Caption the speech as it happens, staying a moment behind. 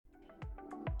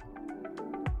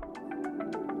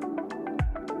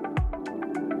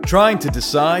Trying to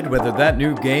decide whether that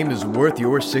new game is worth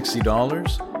your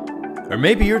 $60? Or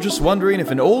maybe you're just wondering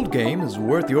if an old game is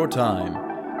worth your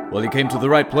time. Well, you came to the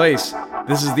right place.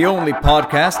 This is the only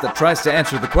podcast that tries to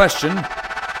answer the question,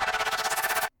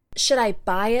 should I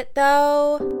buy it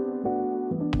though?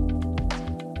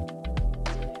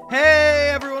 Hey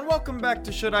everyone, welcome back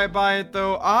to Should I Buy It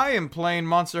Though? I am playing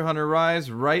Monster Hunter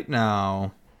Rise right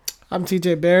now. I'm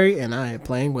TJ Berry, and I am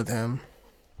playing with him.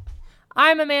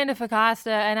 I'm Amanda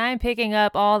Ficasta, and I'm picking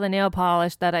up all the nail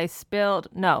polish that I spilled.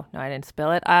 No, I didn't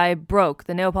spill it. I broke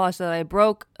the nail polish that I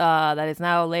broke that is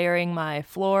now layering my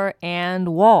floor and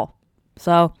wall.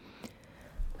 So,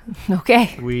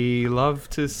 okay. We love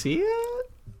to see it.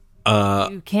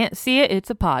 You can't see it. It's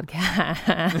a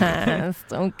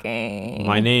podcast. Okay.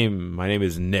 My name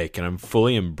is Nick, and I'm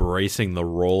fully embracing the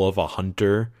role of a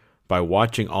hunter by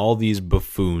watching all these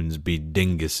buffoons be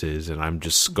dinguses, and I'm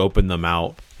just scoping them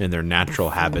out in their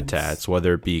natural habitats,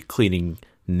 whether it be cleaning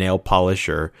nail polish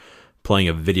or playing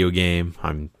a video game.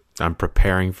 I'm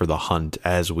preparing for the hunt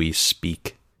as we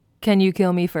speak. Can you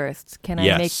kill me first? Can I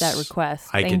Yes. make that request?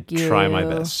 I Thank can you. try my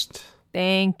best.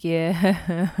 Thank you.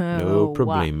 No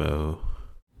problemo.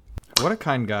 What a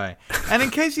kind guy. And in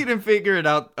case you didn't figure it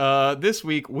out, this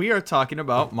week we are talking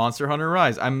about Monster Hunter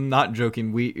Rise. I'm not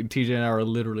joking. TJ and I are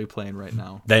literally playing right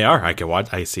now. They are. I can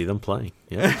watch. I see them playing.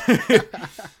 Yeah.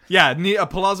 Yeah,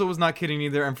 Palazzo was not kidding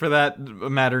either, and for that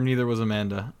matter, neither was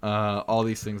Amanda. All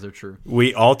these things are true.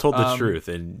 We all told the truth,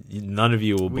 and none of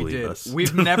you will We believe did. us.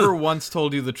 We've never once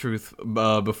told you the truth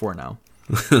before now,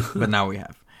 but now we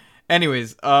have.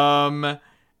 Anyways,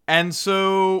 and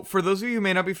so for those of you who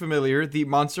may not be familiar, the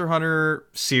Monster Hunter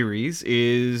series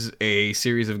is a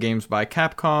series of games by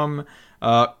Capcom,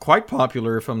 quite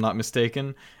popular if I'm not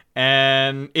mistaken,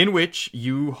 and in which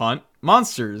you hunt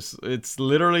monsters. It's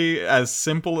literally as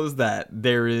simple as that.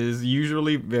 There is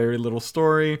usually very little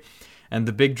story, and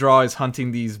the big draw is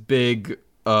hunting these big,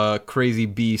 crazy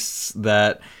beasts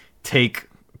that take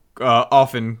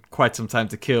often quite some time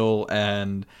to kill,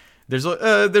 and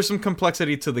there's some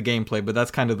complexity to the gameplay, but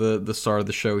that's kind of the star of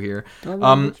the show here.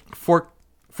 For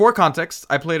context,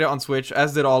 I played it on Switch,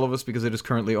 as did all of us, because it is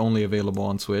currently only available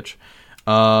on Switch.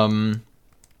 And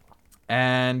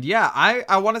yeah,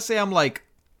 I want to say I'm like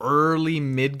early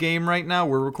mid-game right now.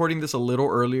 We're recording this a little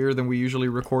earlier than we usually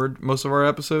record most of our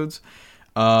episodes.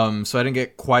 So I didn't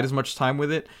get quite as much time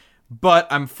with it. But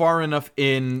I'm far enough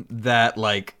in that,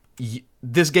 like,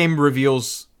 this game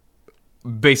reveals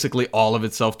basically all of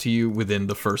itself to you within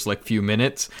the first like few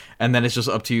minutes, and then it's just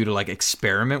up to you to like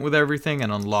experiment with everything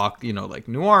and unlock, like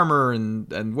new armor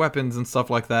and weapons and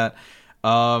stuff like that.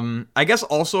 I guess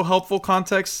also helpful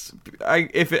context,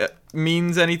 if it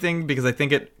means anything, because I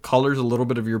think it colors a little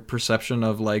bit of your perception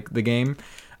of like the game.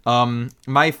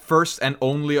 My first and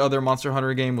only other Monster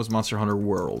Hunter game was Monster Hunter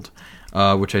World,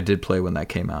 which I did play when that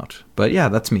came out. But yeah,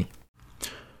 that's me.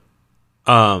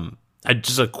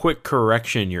 Just a quick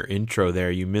correction, your intro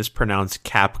there. You mispronounced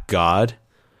Cap God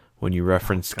when you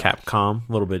referenced Capcom.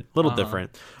 A little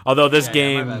different. Although this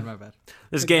game, my bad.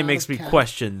 This game makes me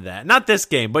question that. Not this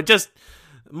game, but just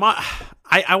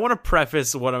I want to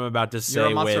preface what I'm about to say. You're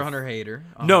a Monster with, Hunter hater.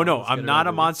 No, I'm not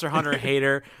a Monster Hunter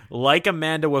hater. Like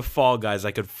Amanda with Fall Guys,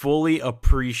 I could fully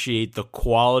appreciate the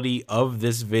quality of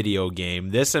this video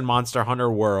game, this and Monster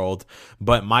Hunter World,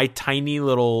 but my tiny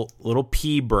little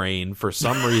pea brain, for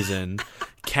some reason,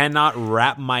 cannot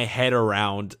wrap my head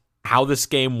around how this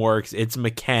game works, its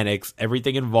mechanics,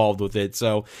 everything involved with it.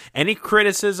 So any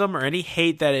criticism or any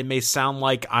hate that it may sound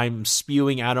like I'm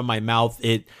spewing out of my mouth,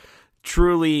 it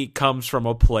truly comes from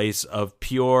a place of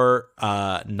pure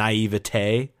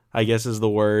naivete, I guess is the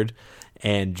word,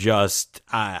 and just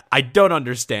I don't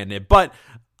understand it. But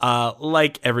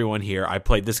like everyone here, I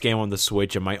played this game on the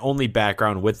Switch, and my only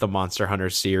background with the Monster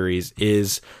Hunter series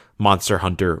is Monster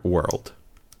Hunter World.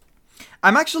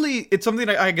 It's something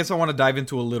I guess I want to dive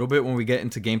into a little bit when we get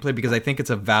into gameplay, because I think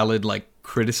it's a valid like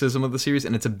criticism of the series,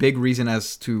 and it's a big reason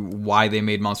as to why they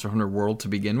made Monster Hunter World to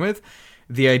begin with.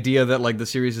 The idea that like the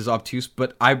series is obtuse,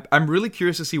 but I'm really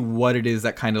curious to see what it is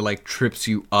that kind of like trips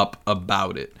you up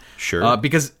about it. Sure.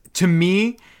 Because to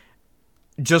me,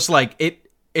 just like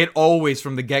it always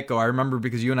from the get-go, I remember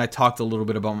because you and I talked a little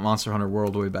bit about Monster Hunter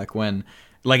World way back when,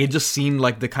 like it just seemed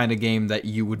like the kind of game that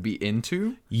you would be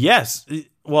into. Yes.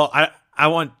 Well, I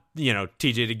want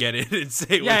TJ to get in and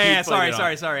say yeah.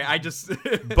 Sorry. I just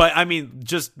but I mean,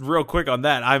 just real quick on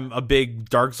that, I'm a big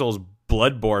Dark Souls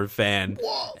Bloodborne fan.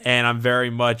 Whoa. And I'm very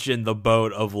much in the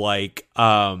boat of like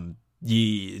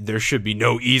there should be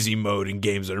no easy mode in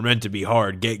games that are meant to be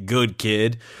hard. Get good,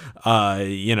 kid.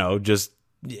 Just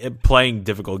playing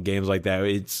difficult games like that,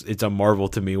 it's a marvel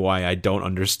to me why I don't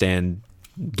understand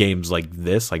games like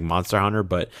this, like Monster Hunter.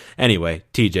 But anyway,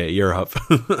 TJ, you're up.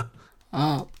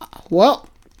 Well,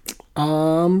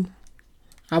 I've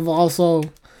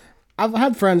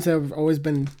had friends that have always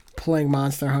been playing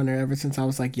Monster Hunter ever since I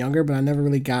was like younger, but I never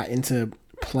really got into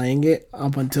playing it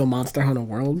up until Monster Hunter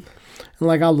World. And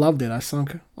like I loved it. I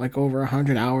sunk like over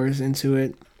 100 hours into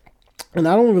it. And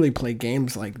I don't really play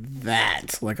games like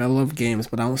that. Like I love games,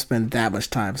 but I don't spend that much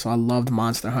time. So I loved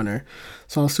Monster Hunter.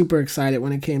 So I was super excited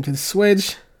when it came to the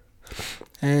Switch.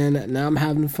 And now I'm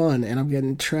having fun and I'm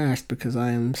getting trashed because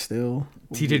I am still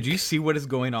T, did you see what is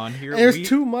going on here? There's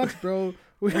too much, bro.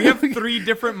 We have 3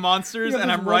 different monsters,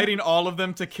 and I'm writing all of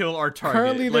them to kill our target.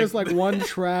 Currently, there's like one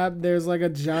trap. There's like a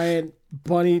giant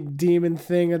bunny demon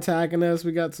thing attacking us.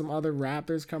 We got some other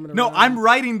raptors coming around. No, I'm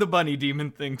writing the bunny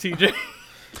demon thing, TJ.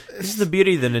 This is the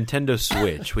beauty of the Nintendo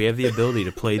Switch. We have the ability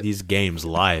to play these games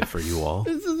live for you all.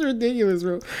 This is ridiculous,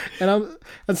 bro. And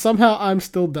somehow I'm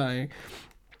still dying.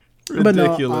 Ridiculous.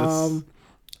 But no,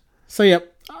 so yeah,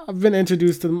 I've been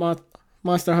introduced to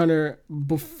Monster Hunter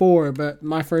before, but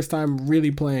my first time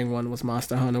really playing one was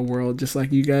Monster Hunter World, just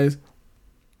like you guys.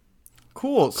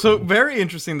 Cool. So very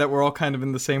interesting that we're all kind of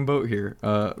in the same boat here.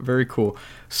 Very cool.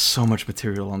 So much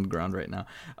material on the ground right now.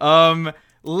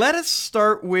 Let us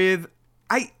start with.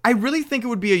 I really think it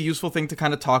would be a useful thing to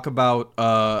kind of talk about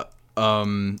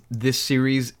this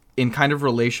series in kind of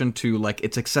relation to like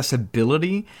its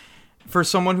accessibility for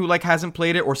someone who like hasn't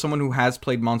played it or someone who has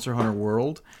played Monster Hunter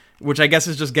World, which I guess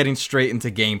is just getting straight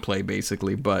into gameplay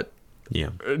basically. But yeah,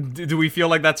 do we feel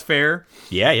like that's fair?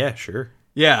 Yeah, sure.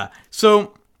 Yeah.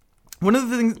 So one of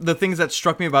the things that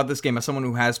struck me about this game as someone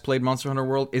who has played Monster Hunter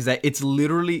World is that it's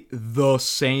literally the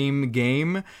same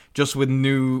game, just with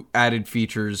new added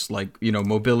features like, you know,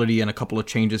 mobility and a couple of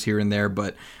changes here and there.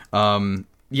 But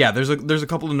yeah, there's a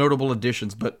couple of notable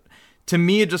additions. But to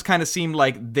me, it just kind of seemed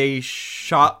like they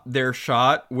shot their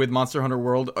shot with Monster Hunter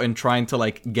World and trying to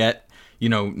like get, you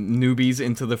know, newbies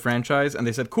into the franchise. And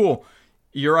they said, cool,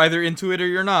 you're either into it or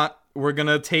you're not. We're going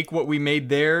to take what we made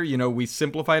there, you know, we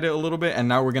simplified it a little bit, and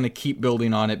now we're going to keep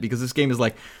building on it because this game is,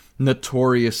 like,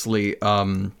 notoriously,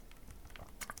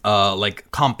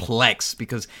 like, complex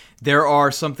because there are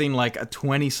something like a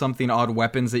 20-something odd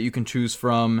weapons that you can choose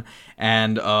from,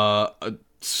 and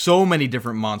so many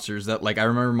different monsters that, like, I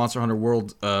remember Monster Hunter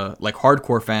World, like,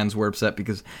 hardcore fans were upset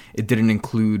because it didn't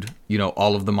include, you know,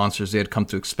 all of the monsters they had come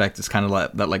to expect. It's kind of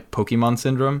like that, like, Pokemon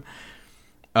syndrome.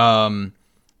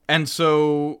 And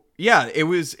so... yeah,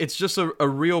 it's just a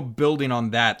real building on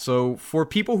that. So for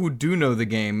people who do know the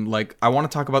game, like I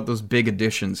want to talk about those big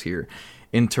additions here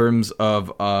in terms of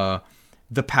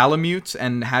the Palamutes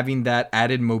and having that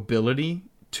added mobility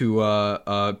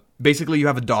to basically you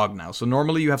have a dog now. So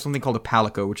normally you have something called a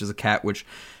Palico, which is a cat which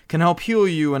can help heal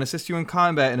you and assist you in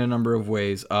combat in a number of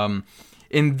ways.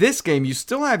 In this game, you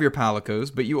still have your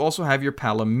Palicos, but you also have your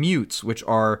Palamutes, which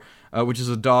is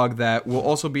a dog that will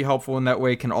also be helpful in that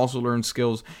way, can also learn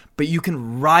skills, but you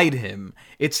can ride him.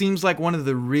 It seems like one of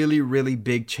the really, really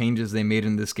big changes they made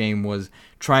in this game was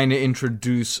trying to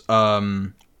introduce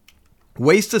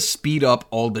ways to speed up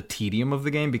all the tedium of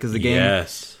the game, because the game...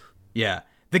 yes. Yeah.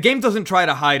 The game doesn't try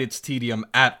to hide its tedium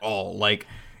at all. Like,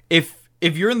 if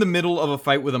you're in the middle of a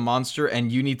fight with a monster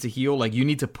and you need to heal, like, you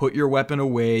need to put your weapon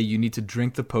away, you need to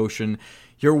drink the potion,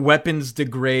 your weapons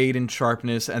degrade in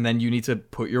sharpness, and then you need to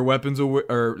put your weapons away,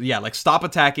 or, yeah, like, stop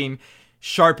attacking,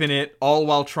 sharpen it, all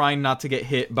while trying not to get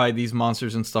hit by these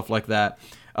monsters and stuff like that.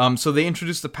 So they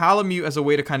introduced the Palamute as a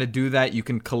way to kind of do that. You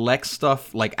can collect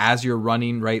stuff, like, as you're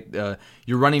running, right?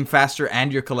 You're running faster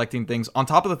and you're collecting things. On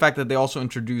top of the fact that they also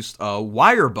introduced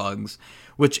wire bugs,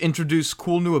 which introduce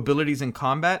cool new abilities in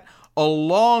combat,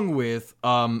 along with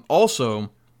also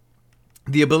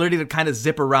the ability to kind of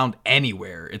zip around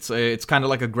anywhere. It's kind of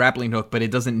like a grappling hook, but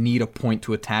it doesn't need a point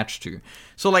to attach to.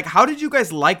 So, like, how did you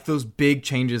guys like those big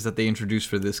changes that they introduced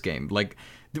for this game? Like,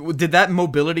 did that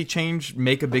mobility change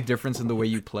make a big difference in the way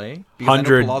you play? Because I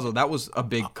know, Palazzo, that was a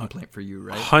big complaint for you,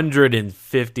 right?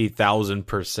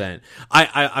 150,000%.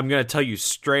 I'm going to tell you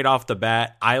straight off the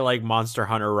bat, I like Monster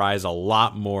Hunter Rise a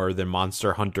lot more than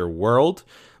Monster Hunter World,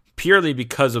 purely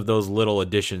because of those little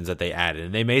additions that they added.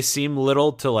 And they may seem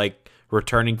little to, like,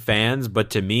 returning fans, but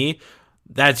to me,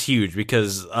 that's huge,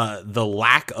 because the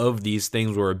lack of these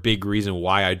things were a big reason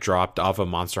why I dropped off of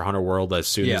Monster Hunter World as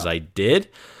soon as I did.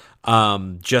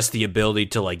 Just the ability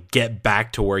to, like, get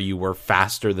back to where you were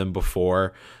faster than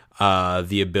before,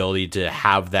 the ability to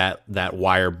have that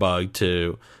wire bug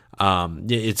to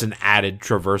it's an added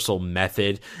traversal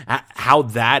method. How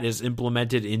that is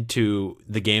implemented into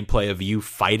the gameplay of you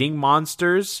fighting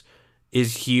monsters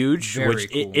is huge. Very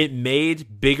which cool. it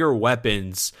made bigger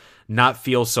weapons not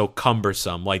feel so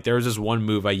cumbersome. Like there was this one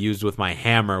move I used with my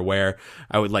hammer where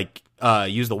I would like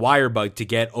use the wire bug to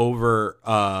get over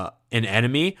an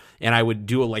enemy, and I would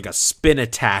do like a spin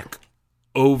attack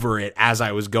over it as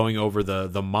I was going over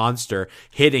the monster,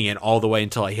 hitting it all the way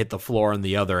until I hit the floor on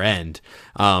the other end.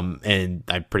 And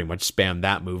I pretty much spammed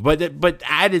that move. But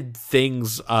added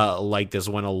things like this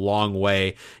went a long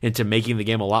way into making the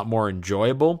game a lot more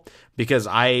enjoyable, because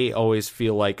I always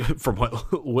feel like from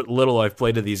what little I've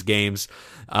played of these games,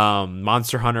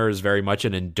 Monster Hunter is very much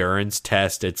an endurance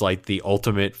test. It's like the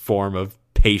ultimate form of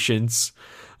patience,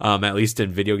 at least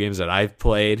in video games that I've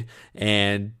played.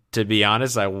 And to be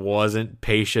honest, I wasn't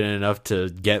patient enough to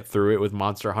get through it with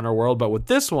Monster Hunter World. But with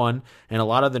this one and a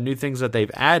lot of the new things that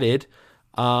they've added,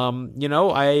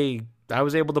 I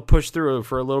was able to push through it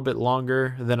for a little bit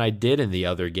longer than I did in the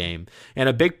other game. And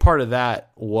a big part of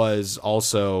that was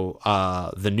also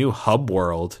the new hub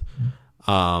world.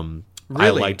 I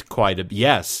liked quite a bit.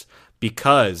 Yes,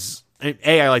 because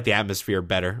I like the atmosphere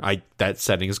better. That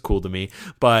setting is cool to me,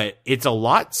 but it's a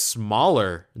lot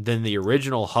smaller than the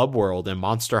original hub world in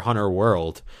Monster Hunter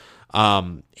World,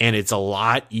 and it's a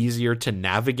lot easier to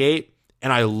navigate.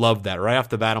 And I love that. Right off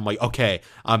the bat, I'm like, okay,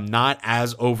 I'm not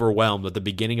as overwhelmed at the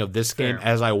beginning of this game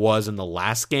as I was in the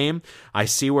last game. I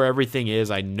see where everything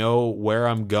is. I know where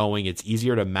I'm going. It's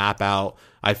easier to map out.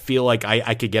 I feel like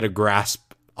I could get a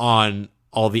grasp on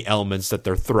all the elements that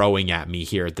they're throwing at me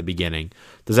here at the beginning.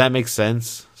 Does that make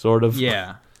sense? Sort of?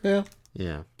 Yeah.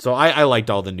 So I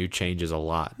liked all the new changes a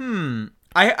lot.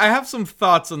 I have some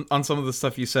thoughts on some of the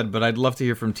stuff you said, but I'd love to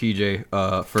hear from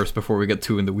TJ first before we get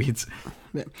too in the weeds.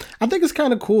 Yeah. I think it's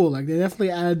kind of cool. Like, they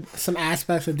definitely add some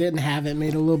aspects that didn't have it, made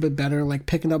it a little bit better, like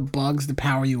picking up bugs to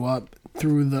power you up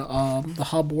through the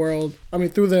hub world. I mean,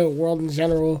 through the world in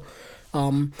general.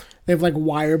 They have like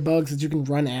wire bugs that you can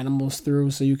run animals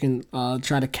through, so you can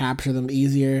try to capture them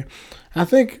easier. I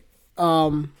think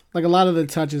like a lot of the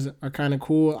touches are kind of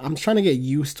cool. I'm trying to get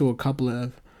used to a couple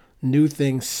of new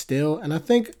things still, and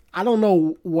I don't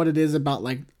know what it is about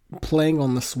like playing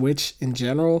on the Switch in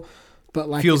general, but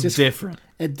like feels different.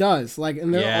 It does. Like,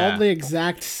 and they're all the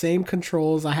exact same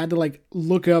controls. I had to like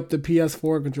look up the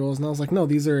PS4 controls, and I was like, no,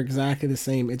 these are exactly the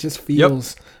same. It just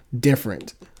feels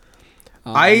different.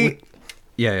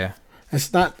 Yeah.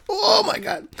 It's not. Oh my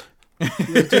god,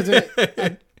 it's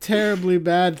a terribly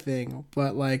bad thing.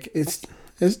 But like, it's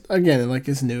again, like,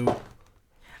 it's new.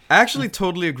 I actually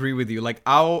totally agree with you. Like,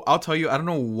 I'll tell you, I don't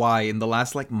know why in the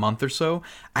last like month or so,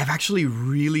 I've actually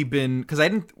really been, because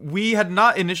we had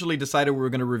not initially decided we were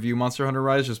going to review Monster Hunter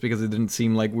Rise just because it didn't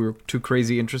seem like we were too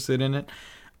crazy interested in it.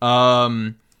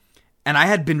 And I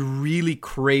had been really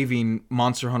craving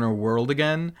Monster Hunter World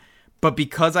again, but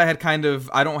because I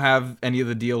don't have any of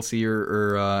the DLC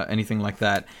or anything like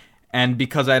that, and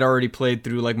because I'd already played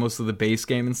through like most of the base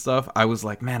game and stuff, I was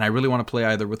like, man, I really want to play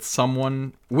either with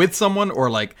someone or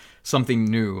like something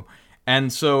new.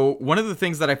 And so one of the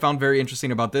things that I found very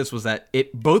interesting about this was that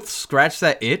it both scratched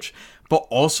that itch, but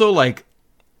also like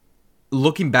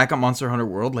looking back at Monster Hunter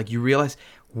World, like you realize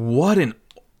what a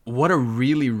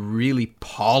really, really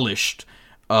polished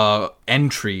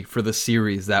entry for the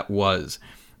series that was,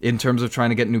 in terms of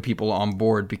trying to get new people on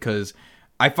board, because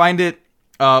I find it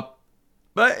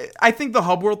but I think the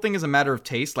hub world thing is a matter of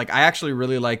taste. Like, I actually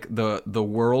really like the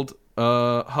world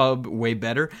hub way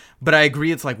better, but I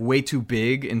agree it's like way too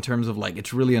big in terms of like,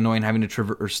 it's really annoying having to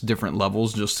traverse different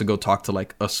levels just to go talk to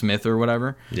like a smith or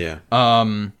whatever. Yeah.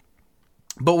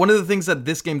 But one of the things that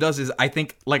this game does is, I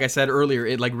think, like I said earlier,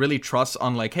 it like really trusts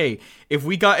on like, hey, if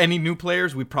we got any new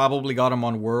players, we probably got them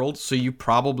on World, so you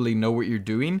probably know what you're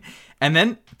doing. And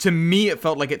then, to me, it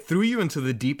felt like it threw you into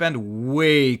the deep end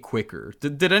way quicker.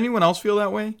 Did anyone else feel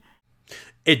that way?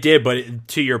 It did, but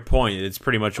to your point, it's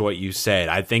pretty much what you said.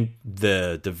 I think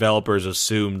the developers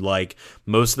assumed like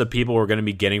most of the people we're going to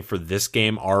be getting for this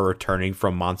game are returning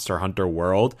from Monster Hunter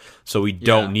World, so we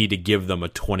don't need to give them a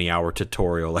 20-hour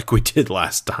tutorial like we did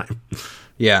last time.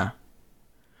 Yeah.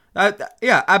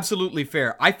 Yeah, absolutely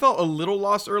fair. I felt a little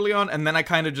lost early on, and then I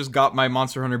kind of just got my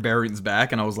Monster Hunter bearings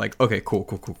back, and I was like, okay,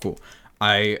 cool.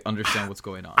 I understand what's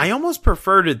going on. I almost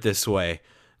preferred it this way,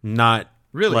 not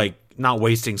really like not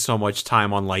wasting so much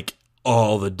time on like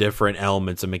all the different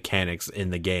elements and mechanics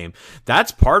in the game.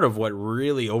 That's part of what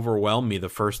really overwhelmed me the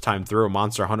first time through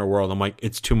Monster Hunter World. I'm like,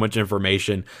 it's too much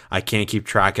information. I can't keep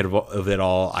track of it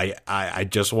all. I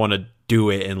just want to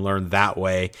do it and learn that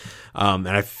way. And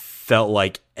I felt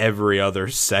like every other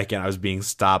second I was being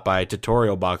stopped by a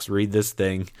tutorial box. Read this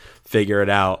thing, figure it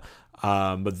out.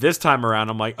 But this time around,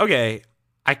 I'm like, okay,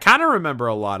 I kind of remember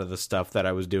a lot of the stuff that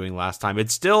I was doing last time.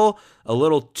 It's still a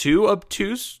little too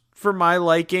obtuse for my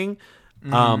liking,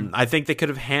 I think they could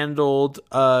have handled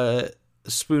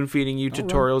spoon feeding you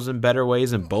tutorials in better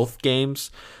ways in both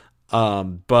games.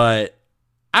 But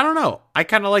I don't know. I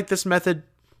kind of like this method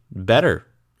better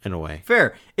in a way.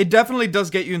 Fair. It definitely does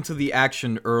get you into the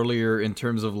action earlier in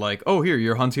terms of like, oh, here,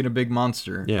 you're hunting a big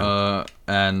monster. Yeah.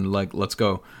 And like, let's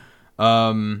go.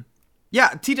 Yeah,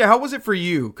 TJ, how was it for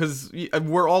you? Because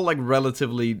we're all like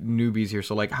relatively newbies here.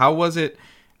 So like, how was it?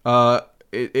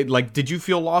 Like, did you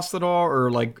feel lost at all? Or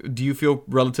like, do you feel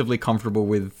relatively comfortable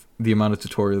with the amount of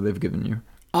tutorial they've given you?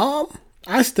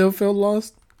 I still feel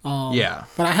lost. Yeah.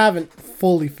 But I haven't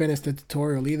fully finished the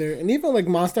tutorial either. And even like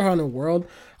Monster Hunter World,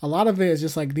 a lot of it is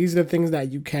just like, these are the things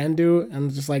that you can do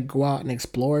and just like go out and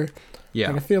explore. Yeah.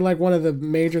 Like, I feel like one of the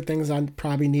major things I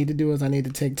probably need to do is I need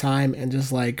to take time and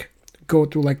just like go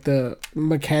through like the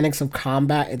mechanics of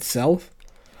combat itself.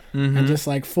 And just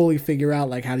like fully figure out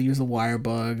like how to use the wire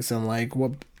bugs and like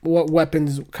what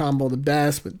weapons combo the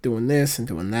best with doing this and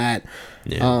doing that.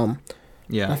 Yeah.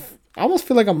 Yeah. I almost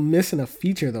feel like I'm missing a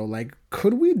feature though. Like,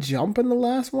 could we jump in the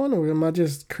last one, or am I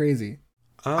just crazy?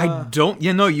 I don't.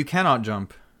 Yeah, no, you cannot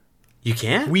jump. You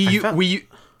can't? You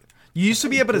used to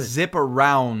be able to zip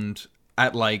around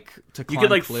at like to climb You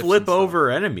could like cliffs flip and stuff.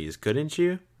 over enemies, couldn't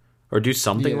you? Or do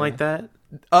something like that?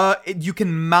 You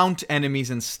can mount enemies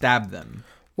and stab them.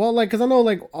 Well, like, cause I know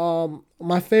like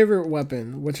my favorite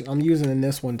weapon, which I'm using in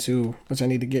this one too, which I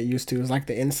need to get used to, is like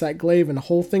the insect glaive, and the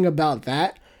whole thing about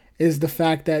that is the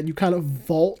fact that you kind of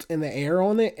vault in the air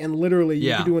on it, and literally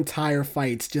you can do entire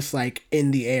fights just like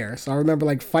in the air. So I remember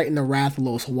like fighting the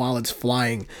Rathalos while it's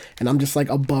flying, and I'm just like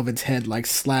above its head, like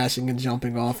slashing and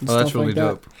jumping off and stuff That's really like that.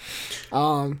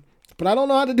 dope. But I don't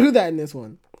know how to do that in this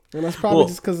one, and that's probably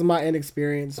just because of my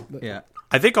inexperience. But Yeah.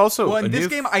 I think also... Well, in this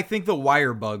game, I think the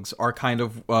wire bugs are kind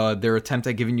of their attempt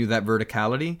at giving you that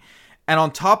verticality. And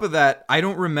on top of that, I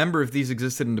don't remember if these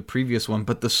existed in the previous one,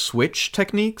 but the switch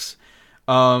techniques,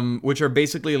 which are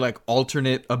basically like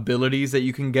alternate abilities that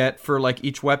you can get for like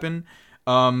each weapon.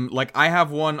 Like I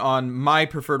have one on my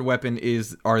preferred weapon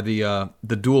are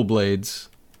the dual blades.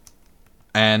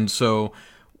 And so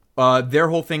their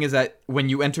whole thing is that when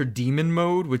you enter demon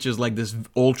mode, which is like this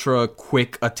ultra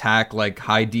quick attack, like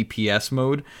high DPS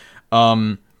mode,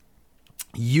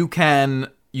 you can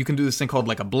do this thing called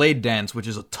like a blade dance, which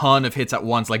is a ton of hits at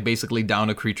once, like basically down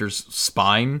a creature's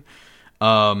spine.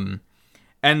 And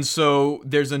so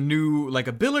there's a new like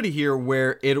ability here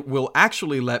where it will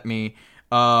actually let me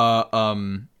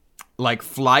like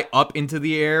fly up into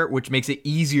the air, which makes it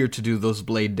easier to do those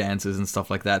blade dances and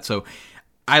stuff like that. So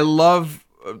I love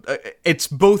it's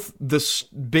both the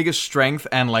biggest strength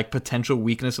and like potential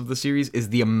weakness of the series is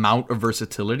the amount of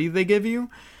versatility they give you,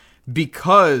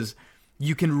 because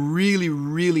you can really,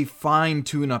 really fine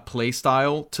tune a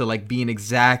playstyle to like being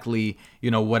exactly,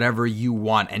 whatever you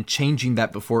want, and changing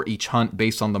that before each hunt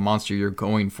based on the monster you're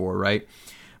going for, right?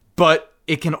 But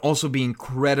it can also be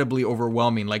incredibly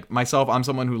overwhelming. Like myself, I'm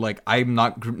someone who like, I'm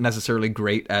not necessarily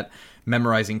great at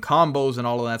memorizing combos and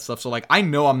all of that stuff. So like, I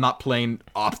know I'm not playing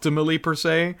optimally per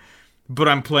se, but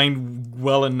I'm playing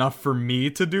well enough for me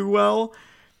to do well.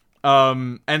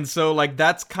 And so like,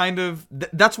 that's kind of,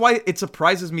 that's why it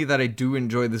surprises me that I do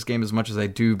enjoy this game as much as I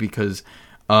do, because,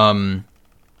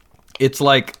 it's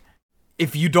like,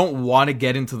 if you don't want to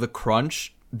get into the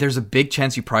crunch, there's a big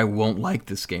chance you probably won't like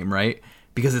this game, right?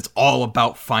 Because it's all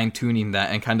about fine-tuning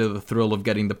that and kind of the thrill of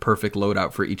getting the perfect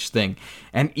loadout for each thing.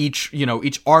 And each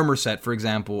armor set, for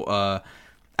example,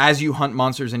 as you hunt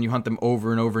monsters and you hunt them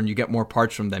over and over and you get more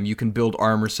parts from them, you can build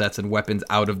armor sets and weapons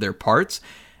out of their parts.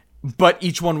 But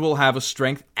each one will have a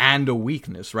strength and a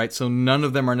weakness, right? So none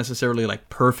of them are necessarily like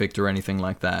perfect or anything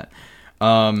like that.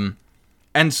 And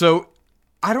so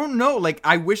I don't know, like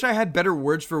I wish I had better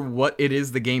words for what it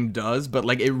is the game does, but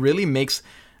like it really makes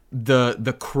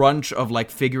the crunch of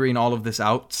like figuring all of this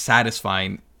out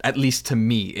satisfying, at least to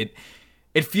me.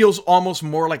 It feels almost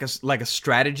more like a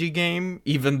strategy game,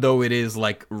 even though it is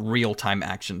like real-time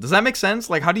action. Does that make sense?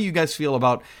 Like, how do you guys feel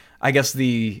about, I guess,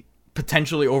 the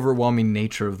potentially overwhelming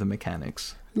nature of the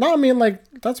mechanics? No, I mean, like,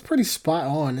 that's pretty spot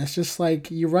on. It's just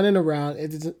like you're running around.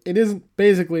 It is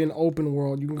basically an open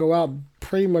world. You can go out and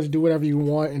pretty much do whatever you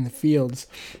want in the fields.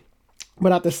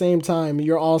 But at the same time,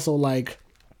 you're also like,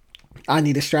 I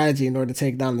need a strategy in order to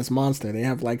take down this monster. They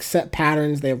have like set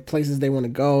patterns. They have places they want to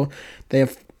go. They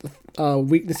have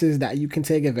weaknesses that you can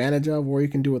take advantage of, or you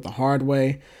can do it the hard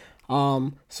way.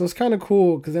 So it's kind of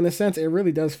cool because in a sense, it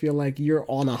really does feel like you're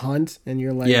on a hunt and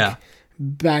you're like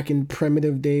back in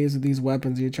primitive days of these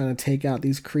weapons. You're trying to take out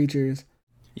these creatures.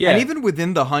 Yeah. And even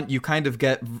within the hunt, you kind of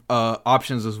get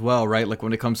options as well, right? Like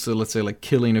when it comes to, let's say, like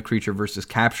killing a creature versus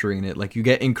capturing it, like you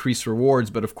get increased rewards,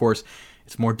 but of course,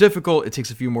 it's more difficult. It takes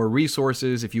a few more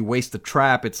resources. If you waste a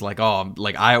trap, it's like, oh,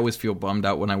 like I always feel bummed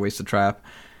out when I waste a trap,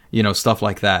 stuff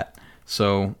like that.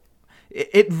 So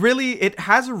it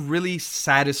has a really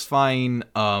satisfying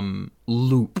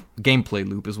gameplay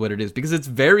loop is what it is, because it's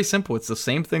very simple. It's the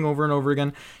same thing over and over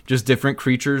again, just different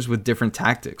creatures with different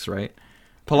tactics, right?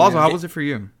 Palazzo, how was it for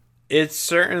you? It's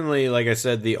certainly, like I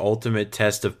said, the ultimate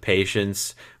test of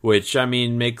patience, which, I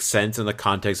mean, makes sense in the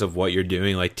context of what you're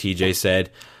doing. Like TJ said,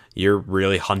 you're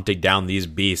really hunting down these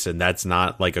beasts, and that's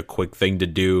not like a quick thing to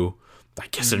do. I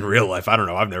guess in real life, I don't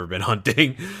know. I've never been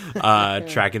hunting,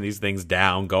 tracking these things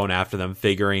down, going after them,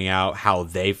 figuring out how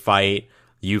they fight.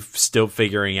 You still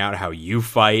figuring out how you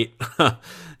fight,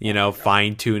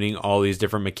 fine tuning all these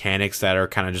different mechanics that are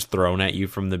kind of just thrown at you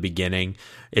from the beginning.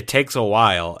 It takes a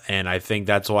while, and I think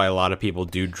that's why a lot of people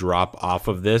do drop off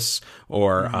of this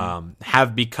or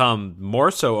have become more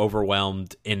so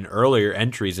overwhelmed in earlier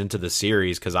entries into the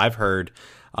series, because I've heard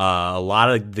a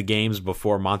lot of the games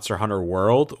before Monster Hunter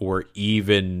World were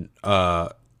even,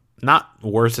 not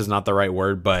worse is not the right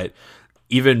word, but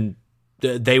even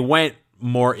they went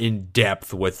more in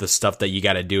depth with the stuff that you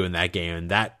got to do in that game,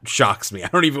 and that shocks me. I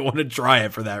don't even want to try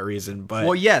it for that reason. But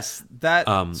well, yes, that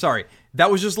that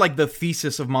was just like the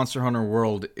thesis of Monster Hunter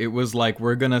World. It was like,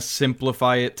 we're gonna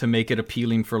simplify it to make it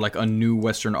appealing for like a new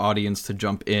Western audience to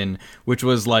jump in, which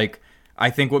was like,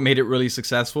 I think what made it really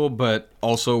successful, but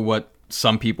also what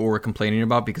some people were complaining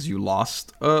about, because you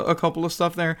lost a couple of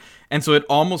stuff there. And so it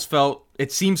almost felt,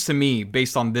 it seems to me,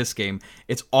 based on this game,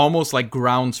 it's almost like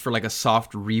grounds for like a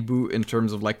soft reboot in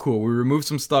terms of like, cool, we removed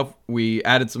some stuff, we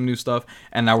added some new stuff,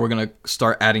 and now we're gonna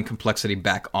start adding complexity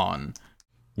back on.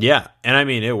 Yeah, and I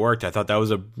mean, it worked. I thought that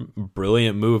was a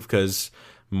brilliant move, because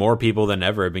more people than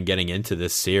ever have been getting into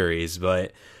this series,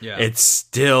 but it's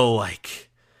still like,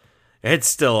 it's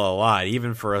still a lot,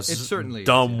 even for us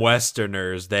dumb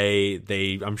Westerners.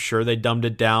 They I'm sure they dumbed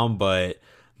it down, but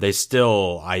they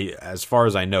still, as far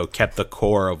as I know, kept the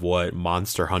core of what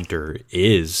Monster Hunter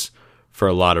is for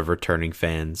a lot of returning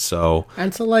fans. So,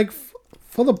 and so like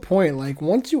for the point, like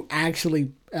once you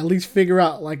actually at least figure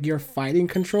out like your fighting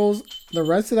controls, the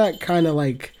rest of that kind of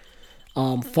like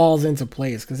falls into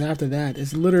place, because after that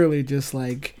it's literally just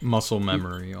like muscle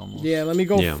memory almost. Yeah, let me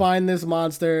go find this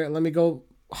monster, let me go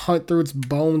hunt through its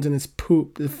bones and its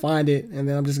poop to find it, and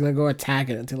then I'm just gonna go attack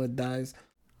it until it dies.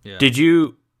 Yeah. Did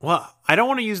you? Well, I don't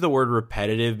want to use the word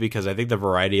repetitive, because I think the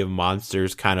variety of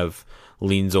monsters kind of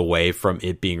leans away from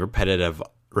it being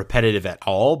repetitive at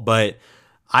all, but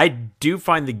I do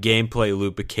find the gameplay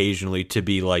loop occasionally to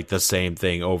be like the same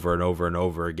thing over and over and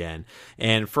over again.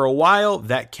 And for a while,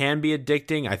 that can be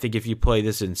addicting. I think if you play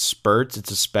this in spurts,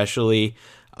 it's especially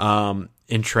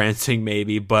entrancing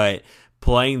maybe, but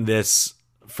playing this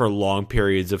for long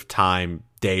periods of time,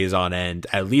 days on end,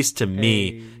 at least to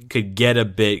me, could get a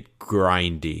bit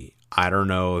grindy. I don't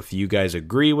know if you guys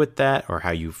agree with that or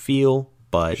how you feel,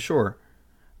 but sure.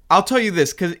 I'll tell you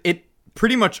this, because it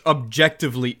pretty much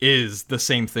objectively is the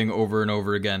same thing over and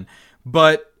over again.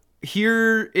 But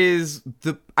here is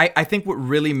I think what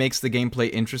really makes the gameplay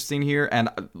interesting here, and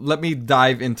let me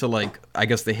dive into like, I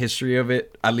guess, the history of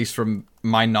it, at least from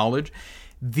my knowledge.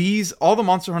 All the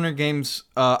Monster Hunter games,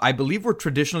 I believe, were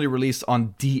traditionally released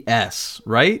on DS,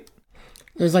 right?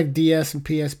 There's like DS and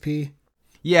PSP.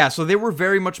 Yeah, so they were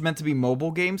very much meant to be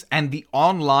mobile games, and the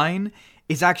online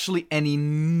is actually an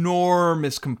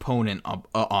enormous component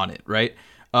on it, right?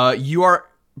 You are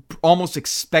almost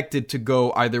expected to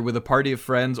go either with a party of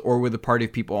friends or with a party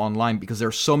of people online, because there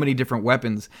are so many different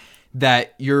weapons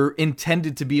that you're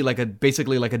intended to be like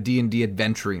basically like a D&D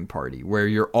adventuring party where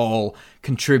you're all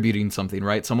contributing something,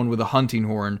 right? Someone with a hunting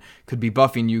horn could be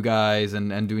buffing you guys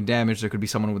and doing damage. There could be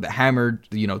someone with a hammer,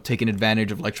 taking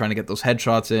advantage of like trying to get those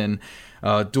headshots in.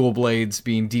 Dual blades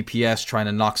being DPS, trying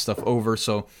to knock stuff over.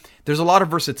 So there's a lot of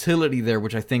versatility there,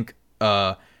 which I think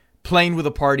playing with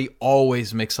a party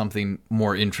always makes something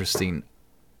more interesting,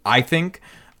 I think.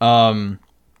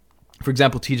 For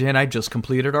example, TJ and I just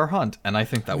completed our hunt, and I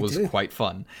think that was quite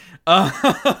fun.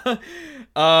 But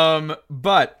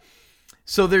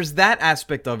so there's that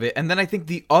aspect of it, and then I think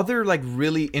the other like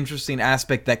really interesting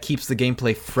aspect that keeps the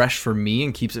gameplay fresh for me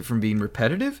and keeps it from being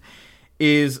repetitive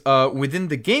is within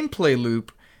the gameplay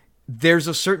loop, there's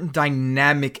a certain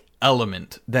dynamic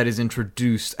element that is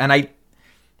introduced, and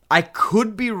I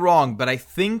could be wrong, but I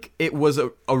think it was a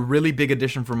really big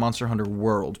addition for Monster Hunter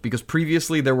World, because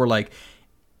previously there were like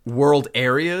world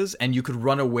areas, and you could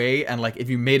run away, and like if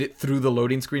you made it through the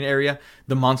loading screen area,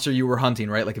 the monster you were hunting,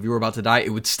 right, like if you were about to die, it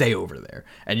would stay over there,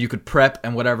 and you could prep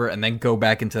and whatever, and then go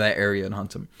back into that area and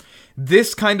hunt them.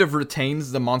 This kind of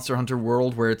retains the Monster Hunter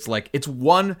world, where it's like it's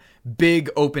one big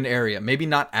open area, maybe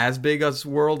not as big as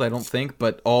World, I don't think,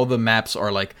 but all the maps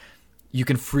are like you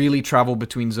can freely travel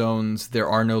between zones. There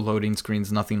are no loading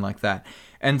screens, nothing like that.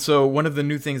 And so one of the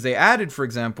new things they added, for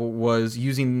example, was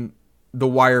using the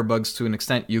wire bugs to an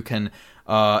extent. You can,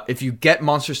 if you get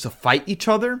monsters to fight each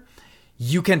other,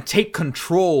 you can take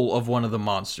control of one of the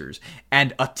monsters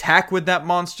and attack with that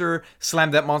monster,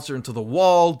 slam that monster into the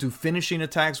wall, do finishing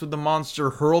attacks with the monster,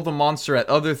 hurl the monster at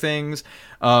other things.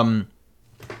 And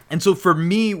so for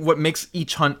me, what makes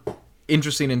each hunt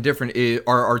interesting and different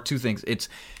are two things. It's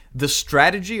the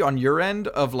strategy on your end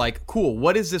of like, cool,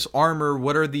 what is this armor?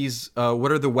 What are these,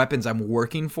 what are the weapons I'm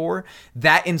working for?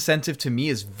 That incentive to me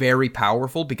is very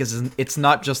powerful because it's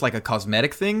not just like a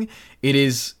cosmetic thing. It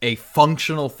is a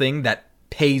functional thing that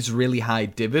pays really high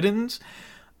dividends.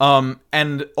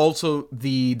 And also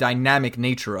the dynamic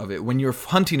nature of it. When you're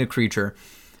hunting a creature,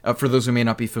 for those who may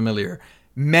not be familiar,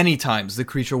 many times the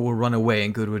creature will run away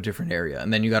and go to a different area,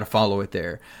 and then you got to follow it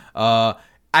there.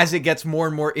 As it gets more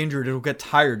and more injured, it'll get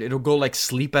tired. It'll go like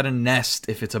sleep at a nest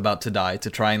if it's about to die to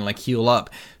try and like heal up,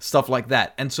 stuff like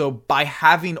that. And so by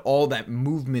having all that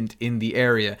movement in the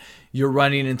area, you're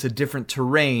running into different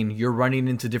terrain, you're running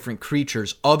into different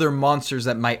creatures, other monsters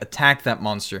that might attack that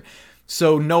monster.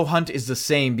 So no hunt is the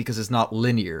same because it's not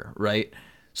linear, right?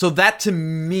 So that to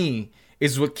me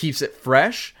is what keeps it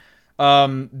fresh.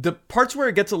 The parts where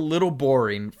it gets a little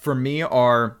boring for me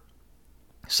are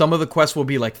some of the quests will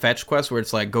be like fetch quests where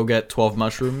it's like, go get 12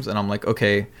 mushrooms. And I'm like,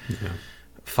 okay,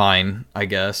 fine, I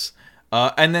guess.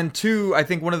 And then two, I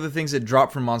think one of the things that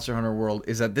dropped from Monster Hunter World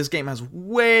is that this game has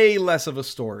way less of a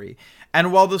story.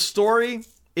 And while the story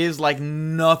is like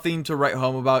nothing to write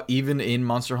home about, even in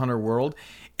Monster Hunter World,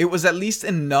 it was at least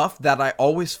enough that I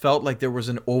always felt like there was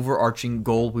an overarching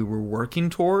goal we were working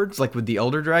towards, like with the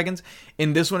Elder Dragons.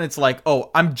 In this one, it's like, oh,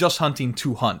 I'm just hunting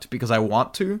to hunt because I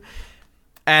want to.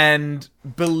 And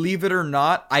believe it or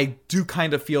not, I do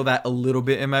kind of feel that a little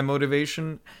bit in my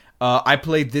motivation. I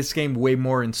played this game way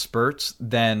more in spurts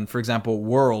than, for example,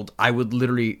 World. I would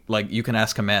literally, like, you can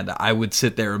ask Amanda, I would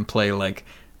sit there and play, like,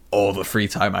 all the free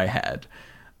time I had.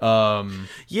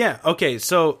 Yeah, okay,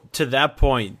 so to that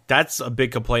point, that's a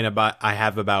big complaint I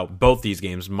have about both these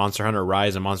games, Monster Hunter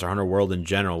Rise and Monster Hunter World in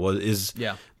general, is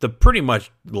the pretty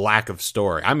much lack of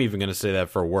story. I'm even going to say that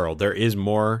for World. There is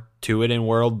more to it in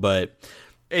World, but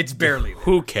it's barely there.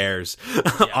 Who cares,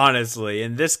 honestly?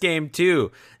 In this game,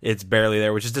 too, it's barely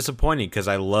there, which is disappointing because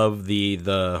I love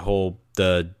the whole,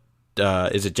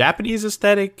 is it Japanese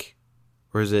aesthetic?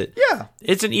 Or is it? Yeah.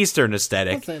 It's an Eastern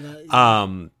aesthetic. I'll say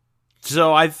that.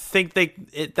 So I think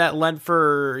that lent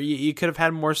for, you could have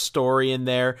had more story in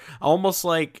there. Almost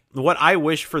like what I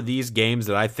wish for these games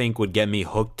that I think would get me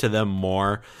hooked to them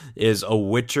more is a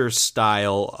Witcher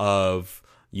style of,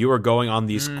 you are going on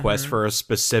these quests for a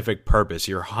specific purpose.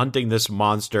 You're hunting this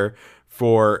monster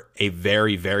for a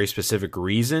very, very specific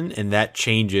reason, and that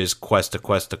changes quest to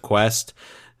quest to quest.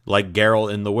 Like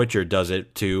Geralt in The Witcher does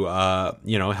it to,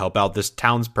 help out this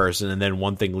townsperson, and then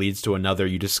one thing leads to another.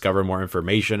 You discover more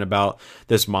information about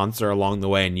this monster along the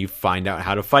way, and you find out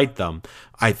how to fight them.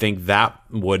 I think that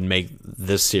would make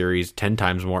this series 10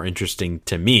 times more interesting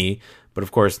to me, but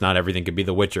of course, not everything could be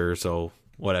The Witcher, so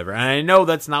whatever. And I know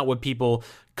that's not what people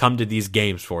come to these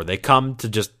games for. They come to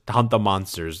just hunt the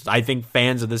monsters. I think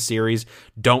fans of the series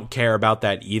don't care about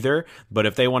that either, but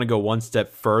if they want to go one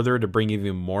step further to bring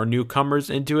even more newcomers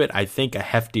into it, I think a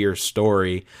heftier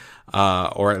story,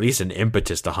 or at least an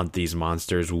impetus to hunt these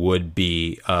monsters would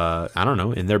be,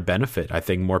 in their benefit. I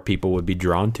think more people would be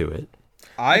drawn to it.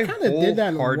 I kind of did that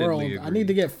in the World. Agree. I need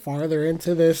to get farther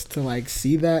into this to like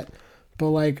see that, but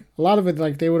like a lot of it,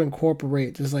 like they would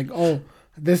incorporate just like, oh,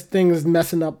 this thing is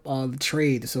messing up the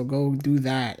trade, so go do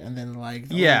that, and then like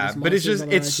but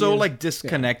it's so like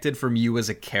disconnected from you as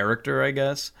a character, I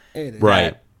guess.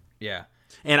 Right. Yeah.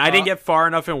 And I didn't get far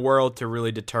enough in World to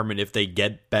really determine if they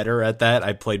get better at that.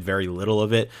 I played very little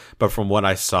of it, but from what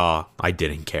I saw, I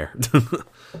didn't care.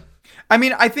 I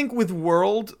mean, I think with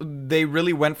World, they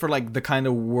really went for like the kind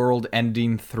of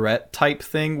world-ending threat type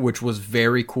thing, which was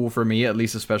very cool for me, at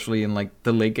least especially in like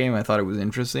the late game. I thought it was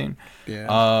interesting.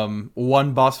 Yeah.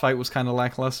 One boss fight was kind of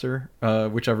lackluster,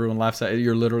 which everyone laughs at.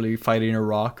 You're literally fighting a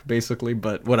rock, basically,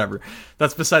 but whatever.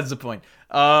 That's besides the point.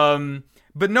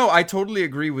 But no, I totally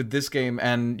agree with this game,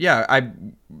 and yeah,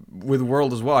 with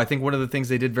World as well. I think one of the things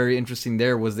they did very interesting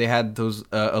there was they had those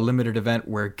a limited event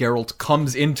where Geralt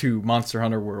comes into Monster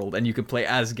Hunter World and you can play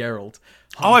as Geralt.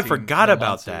 Oh, I forgot the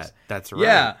about monsters. that. That's right.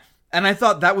 Yeah, and I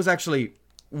thought that was actually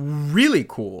really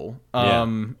cool. Yeah.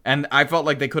 And I felt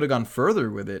like they could have gone further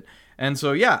with it. And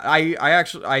so yeah,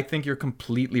 I think you're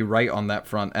completely right on that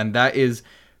front, and that is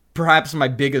perhaps my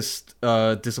biggest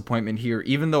disappointment here.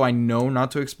 Even though I know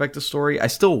not to expect a story, I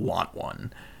still want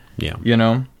one. Yeah. You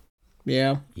know?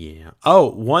 Yeah. Yeah. Oh,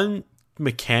 one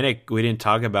mechanic we didn't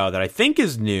talk about that I think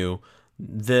is new,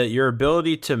 your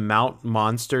ability to mount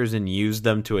monsters and use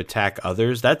them to attack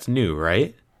others. That's new,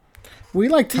 right? We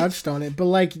like touched on it, but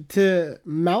like to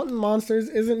mountain monsters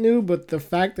isn't new, but the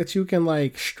fact that you can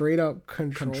like straight up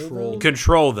control them.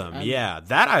 Control them. Yeah.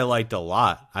 That I liked a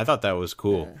lot. I thought that was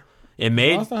cool. Yeah. It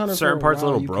made Monster Hunter certain for a parts a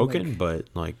while, little you can, broken, like- but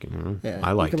like Yeah,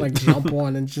 I liked you can it. like jump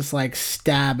on and just like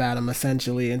stab at them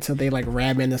essentially until they like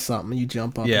ram into something and you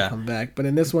jump up Yeah. and come back. But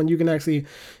in this one, you can actually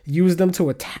use them to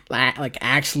attack, like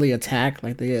actually attack.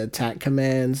 Like they get attack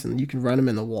commands and you can run them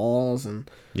in the walls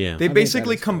and Yeah. They think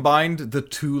basically that is cool. combined the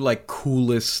two like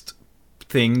coolest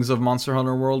things of Monster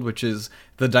Hunter World, which is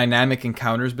the dynamic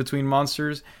encounters between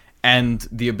monsters and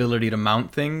the ability to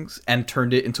mount things, and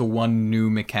turned it into one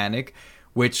new mechanic,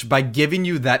 which by giving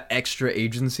you that extra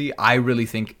agency, I really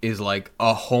think is like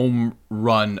a home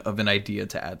run of an idea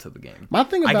to add to the game. My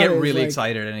thing I about get it is, really like,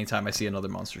 excited anytime I see another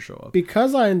monster show up.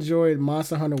 because I enjoyed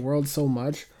Monster Hunter World so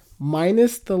much,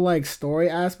 minus the like story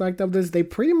aspect of this, they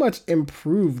pretty much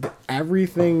improved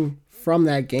everything from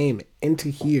that game into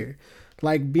here.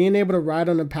 Like being able to ride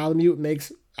on a Palamute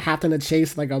makes having to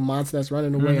chase like a monster that's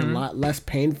running away a lot less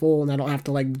painful, and I don't have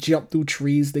to like jump through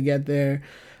trees to get there.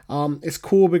 It's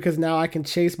cool because now I can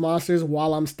chase monsters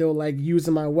while I'm still like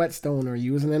using my whetstone or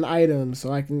using an item,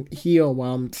 so I can heal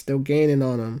while I'm still gaining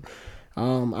on them.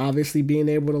 Obviously being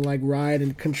able to like ride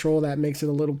and control that makes it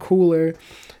a little cooler,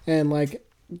 and like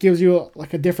gives you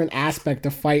like a different aspect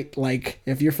to fight. Like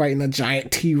if you're fighting a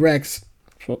giant T-Rex,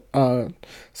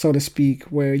 so to speak,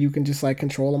 where you can just like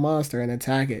control a monster and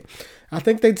attack it. I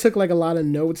think they took like a lot of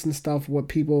notes and stuff what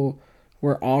people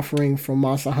were offering from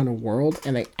Monster Hunter World,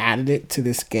 and they added it to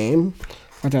this game,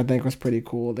 which I think was pretty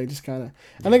cool. They just kind of,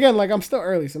 and again, like I'm still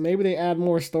early, so maybe they add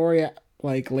more story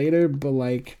like later, but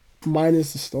like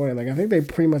minus the story, like I think they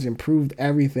pretty much improved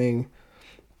everything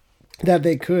that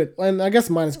they could, and I guess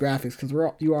minus graphics because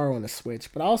you are on the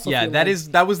Switch. But I also Yeah,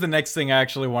 feel that was the next thing I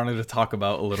actually wanted to talk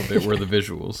about a little bit, were the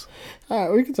visuals. all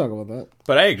right, we can talk about that.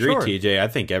 But I agree, Sure. TJ. I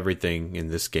think everything in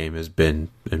this game has been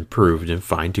improved and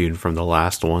fine-tuned from the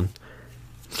last one.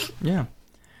 Yeah.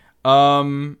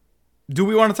 Do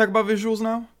we want to talk about visuals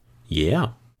now? Yeah.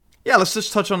 Yeah, let's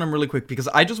just touch on them really quick, because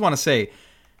I just want to say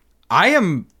I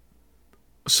am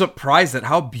surprised at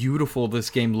how beautiful this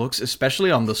game looks,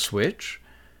 especially on the Switch.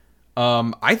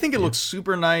 I think it looks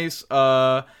super nice.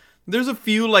 There's a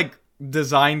few like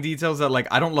design details that like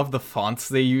I don't love the fonts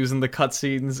they use in the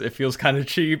cutscenes. It feels kind of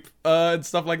cheap and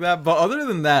stuff like that. But other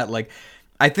than that, like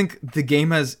I think the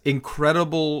game has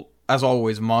incredible, as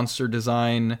always, monster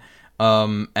design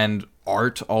and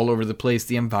art all over the place.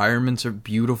 The environments are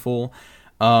beautiful.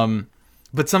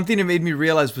 But something that made me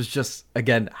realize was just,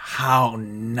 again, how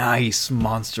nice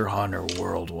Monster Hunter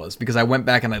World was. Because I went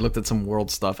back and I looked at some World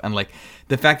stuff, and like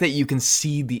the fact that you can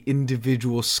see the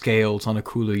individual scales on a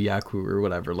Kulu Yaku or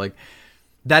whatever, like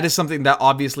that is something that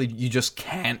obviously you just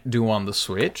can't do on the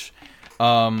Switch.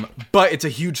 But it's a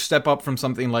huge step up from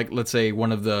something like, let's say,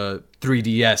 one of the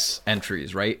 3DS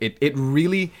entries, right? It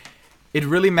really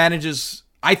manages.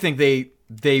 I think they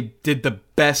did the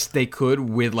best they could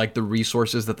with like the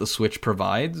resources that the Switch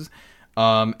provides,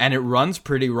 and it runs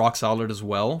pretty rock solid as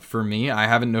well for me. I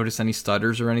haven't noticed any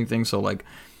stutters or anything, so like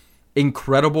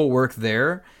incredible work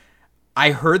there.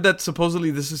 I heard that supposedly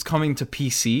this is coming to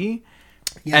PC,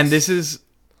 and this is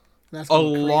That's a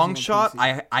going crazy long on shot.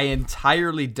 PC. I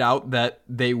entirely doubt that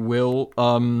they will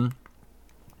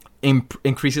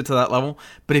increase it to that level.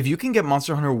 But if you can get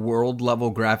Monster Hunter World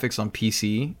level graphics on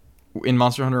PC in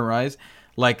Monster Hunter Rise,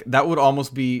 like that would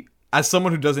almost be, as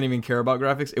someone who doesn't even care about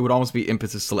graphics, it would almost be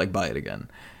impetus to like buy it again.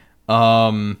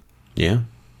 Yeah.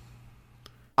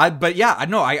 I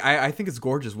think it's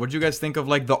gorgeous. What do you guys think of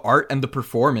like the art and the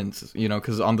performance? You know,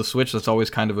 because on the Switch, that's always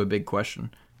kind of a big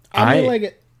question. I mean, like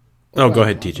it. Oh, go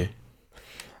ahead, TJ.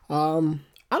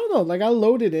 I don't know. Like I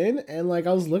loaded in and like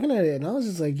I was looking at it and I was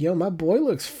just like, yo, my boy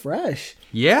looks fresh.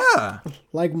 Yeah.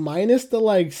 Like minus the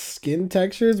like skin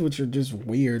textures, which are just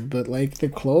weird, but like the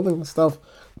clothing and stuff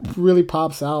really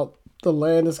pops out. The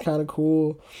land is kind of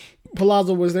cool.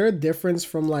 Palazzo, was there a difference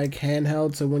from like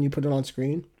handheld to when you put it on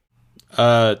screen?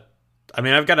 I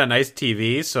mean, I've got a nice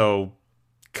TV, so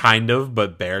kind of,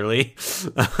 but barely.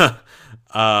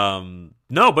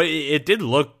 No, but it did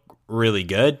look really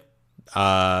good.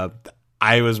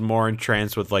 I was more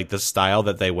entranced with like the style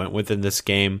that they went with in this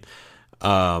game.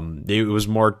 It was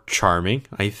more charming,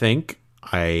 I think.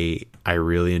 I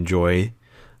really enjoy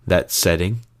that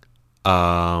setting.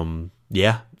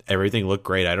 Yeah, everything looked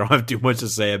great. I don't have too much to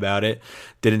say about it.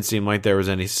 Didn't seem like there was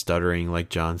any stuttering, like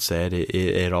John said.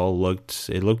 It all looked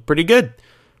pretty good.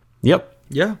 Yep.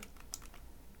 Yeah.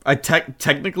 I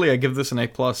technically I give this an A+.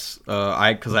 Because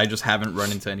I just haven't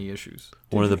run into any issues.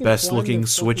 One of the You can best climb looking the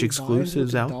Switch fucking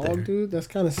exclusives vines with out the dog, there. Dude, that's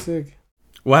kind of sick.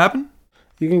 What happened?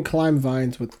 You can climb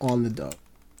vines on the dog.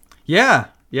 Yeah.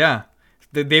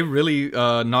 They really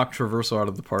knocked Traversal out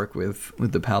of the park with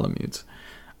the Palamutes.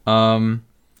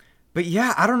 But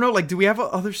yeah, I don't know. Like, do we have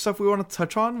other stuff we want to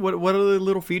touch on? What other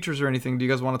little features or anything do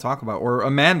you guys want to talk about? Or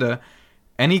Amanda,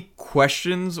 any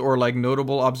questions or like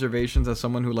notable observations as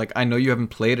someone who, like, I know you haven't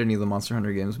played any of the Monster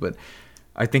Hunter games, but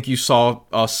I think you saw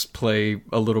us play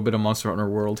a little bit of Monster Hunter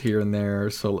World here and there.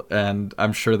 So, and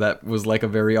I'm sure that was like a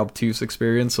very obtuse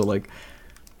experience. So like,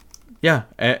 yeah,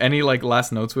 any like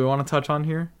last notes we want to touch on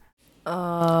here?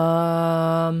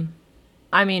 I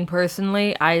mean,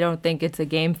 personally, I don't think it's a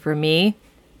game for me,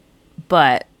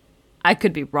 but I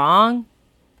could be wrong.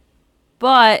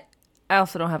 But I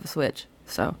also don't have a Switch,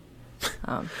 so.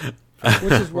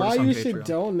 Which is why on you Patreon. should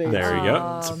donate. There you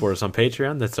go. Support us on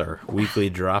Patreon. That's our weekly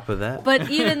drop of that.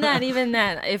 But even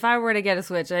then, if I were to get a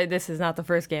Switch, this is not the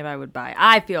first game I would buy.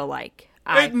 I feel like.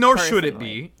 Nor should it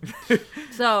be.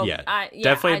 So Yeah, I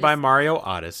definitely buy just- Mario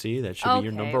Odyssey. That should be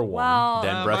your Okay, number one. well,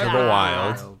 then Breath of yeah. the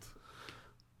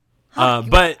Wild.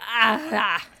 But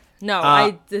No,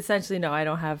 I essentially no. I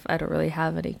don't really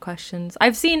have any questions.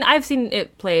 I've seen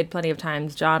it played plenty of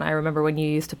times, John. I remember when you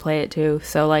used to play it too.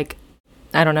 So like,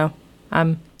 I don't know.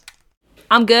 I'm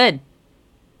good.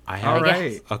 I have All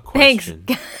right. a question.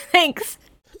 Thanks.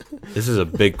 This is a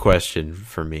big question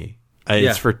for me.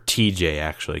 Yeah. It's for TJ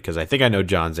actually, because I think I know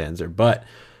John's answer. But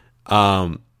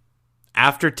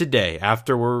after today,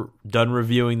 after we're done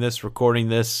reviewing this, recording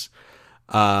this,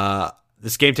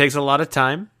 this game takes a lot of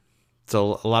time. It's a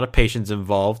lot of patience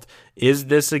involved. Is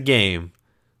this a game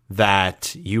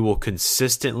that you will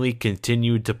consistently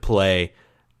continue to play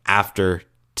after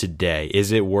today?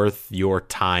 Is it worth your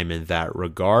time in that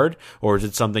regard? Or is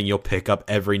it something you'll pick up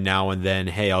every now and then?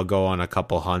 Hey, I'll go on a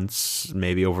couple hunts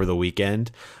maybe over the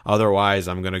weekend. Otherwise,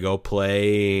 I'm going to go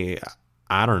play,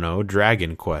 I don't know,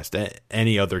 Dragon Quest,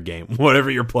 any other game,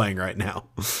 whatever you're playing right now.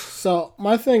 So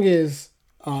my thing is,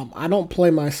 I don't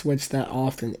play my Switch that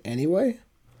often anyway.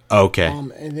 Okay.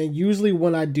 And then usually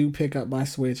when I do pick up my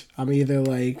Switch, I'm either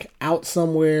like out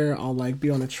somewhere, I'll like be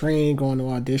on a train, going to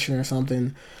audition or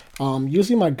something.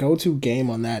 Usually my go-to game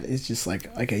on that is just like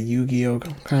a Yu-Gi-Oh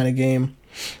kind of game.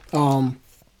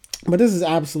 But this is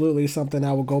absolutely something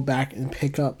I will go back and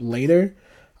pick up later.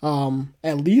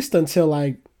 At least until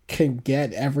I can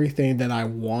get everything that I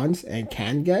want and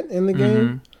can get in the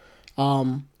game.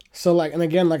 So like, and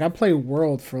again, like I play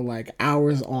World for like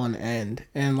hours on end,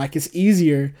 and like it's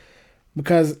easier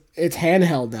because it's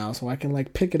handheld now, so I can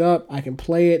like pick it up, I can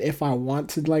play it if I want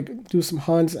to like do some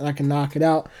hunts, and I can knock it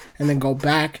out and then go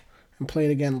back and play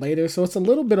it again later. So it's a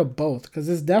little bit of both, because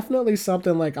it's definitely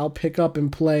something like I'll pick up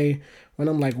and play when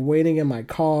I'm like waiting in my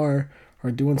car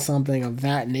or doing something of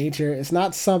that nature. It's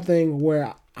not something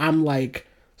where I'm like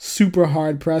super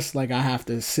hard pressed, like I have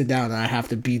to sit down and I have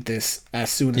to beat this as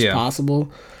soon as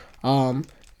possible.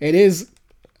 It's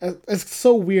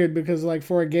so weird because like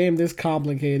for a game this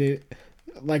complicated,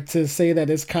 like to say that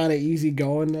it's kind of easy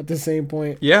going at the same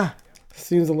point,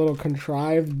 seems a little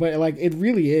contrived, but like it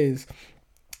really is.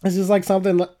 It's just like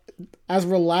something as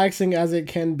relaxing as it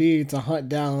can be to hunt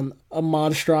down a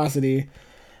monstrosity.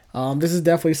 This is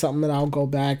definitely something that I'll go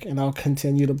back and I'll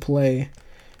continue to play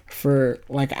for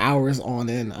like hours on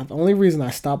end. The only reason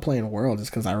I stopped playing World is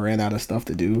because I ran out of stuff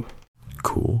to do.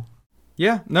 Cool.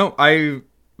 Yeah, no, I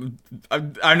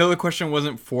know the question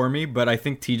wasn't for me, but I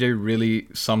think TJ really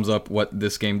sums up what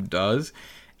this game does.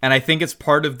 And I think it's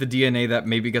part of the DNA that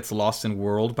maybe gets lost in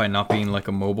World by not being like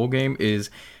a mobile game is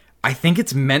I think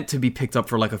it's meant to be picked up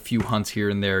for like a few hunts here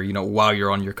and there, you know, while you're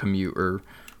on your commute or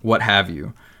what have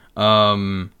you.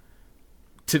 To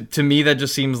me, that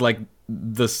just seems like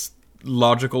the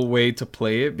logical way to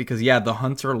play it, because yeah, the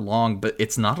hunts are long, but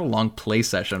it's not a long play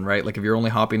session, right? Like if you're only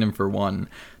hopping in for one,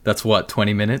 that's what,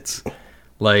 20 minutes?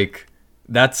 Like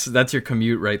that's your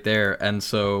commute right there. And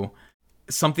so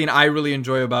something I really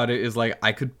enjoy about it is like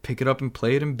I could pick it up and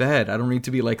play it in bed. I don't need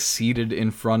to be like seated in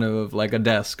front of like a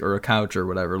desk or a couch or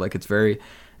whatever. Like it's a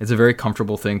very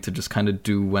comfortable thing to just kind of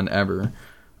do whenever.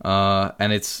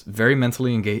 And it's very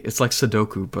mentally engaged. It's like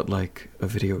Sudoku, but like a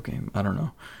video game. I don't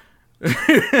know.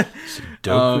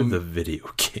 Sudoku the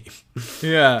video game.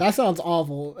 Yeah. That sounds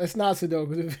awful. It's not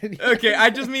Sudoku the video. Okay,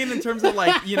 I just mean in terms of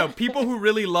like, people who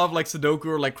really love like Sudoku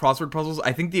or like crossword puzzles,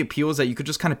 I think the appeal is that you could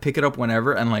just kind of pick it up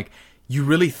whenever and like you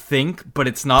really think, but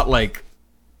it's not like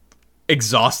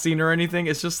exhausting or anything.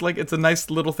 It's just like it's a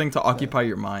nice little thing to occupy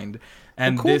your mind.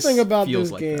 And The cool this thing about feels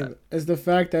this like game that. is the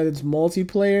fact that it's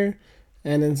multiplayer,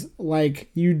 and it's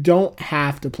like you don't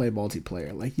have to play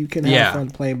multiplayer. Like you can have fun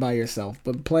playing by yourself,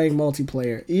 but playing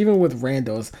multiplayer, even with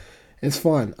randos, is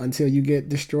fun until you get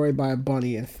destroyed by a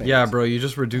bunny and things. Yeah, bro, you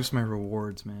just reduce my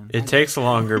rewards, man. It takes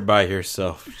longer by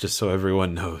yourself, just so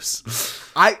everyone knows.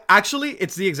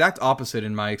 It's the exact opposite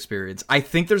in my experience. I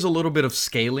think there's a little bit of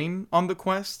scaling on the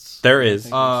quests. There is.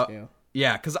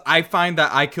 Yeah, because I find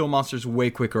that I kill monsters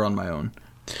way quicker on my own.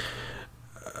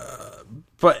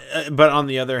 But on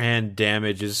the other hand,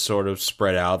 damage is sort of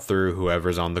spread out through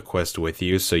whoever's on the quest with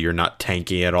you, so you're not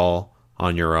tanking it all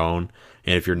on your own.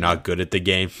 And if you're not good at the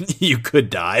game, you could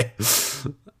die.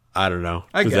 I don't know.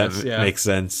 Does that make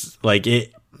sense? Like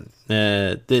it's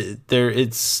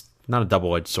not a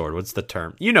double-edged sword. What's the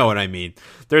term? You know what I mean.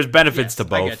 There's benefits to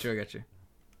both. I get you.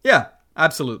 Yeah,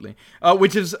 absolutely.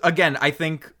 Which is, again, I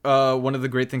think one of the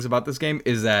great things about this game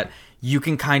is that you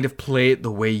can kind of play it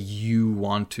the way you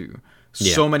want to.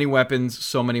 Yeah. So many weapons,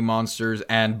 so many monsters,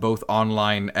 and both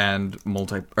online and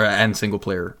and single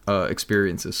player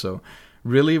experiences. So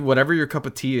really, whatever your cup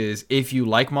of tea is, if you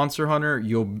like Monster Hunter,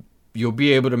 you'll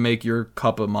be able to make your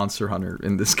cup of Monster Hunter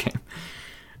in this game.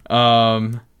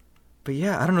 But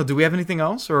yeah, I don't know. Do we have anything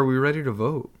else, or are we ready to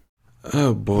vote?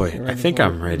 Oh boy, I think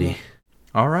I'm ready.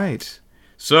 All right.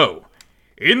 So,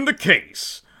 in the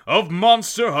case of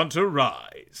Monster Hunter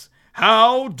Rise,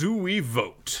 how do we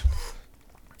vote?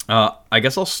 I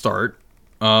guess I'll start.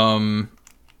 I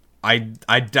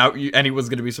doubt anyone's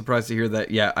going to be surprised to hear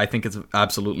that. Yeah, I think it's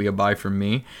absolutely a buy for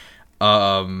me.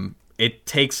 It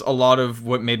takes a lot of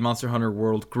what made Monster Hunter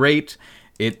World great.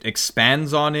 It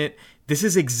expands on it. This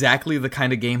is exactly the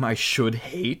kind of game I should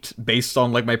hate based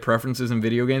on like my preferences in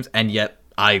video games, and yet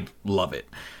I love it.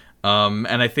 And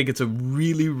I think it's a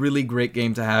really, really great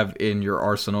game to have in your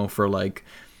arsenal for like,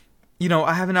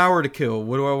 I have an hour to kill.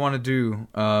 What do I want to do?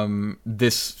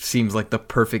 This seems like the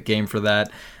perfect game for that.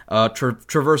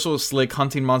 Traversal is slick.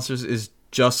 Hunting monsters is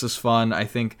just as fun. I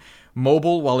think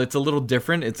mobile, while it's a little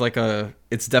different, it's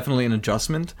definitely an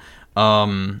adjustment.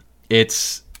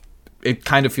 It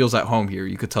kind of feels at home here.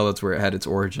 You could tell that's where it had its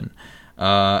origin.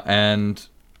 And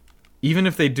even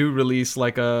if they do release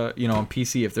like on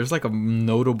PC, if there's like a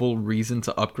notable reason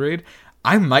to upgrade,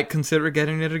 I might consider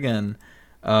getting it again.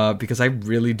 Because I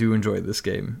really do enjoy this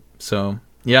game. So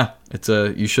yeah,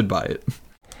 you should buy it.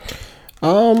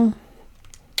 So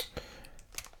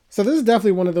this is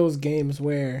definitely one of those games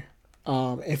where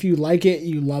if you like it,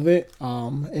 you love it.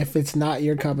 If it's not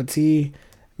your cup of tea,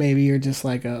 maybe you're just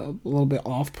like a little bit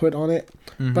off put on it.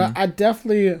 Mm-hmm. But I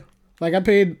definitely I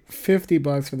paid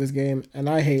 $50 for this game, and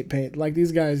I hate paying. Like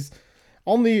these guys,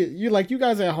 you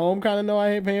guys at home kind of know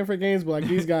I hate paying for games, but like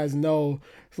these guys know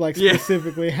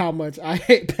specifically how much I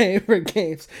hate paying for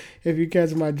games, if you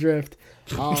catch my drift.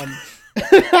 But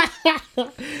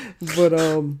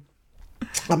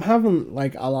I'm having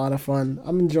like a lot of fun.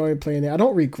 I'm enjoying playing it. I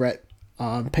don't regret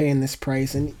paying this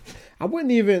price, and I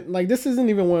wouldn't even this isn't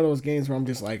even one of those games where I'm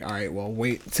just like, all right, well,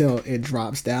 wait till it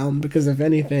drops down, because if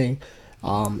anything,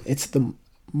 it's the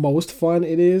most fun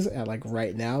it is at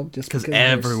right now, just because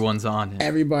everyone's on it.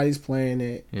 Everybody's playing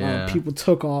it. Yeah.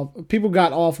 People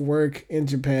got off work in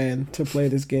Japan to play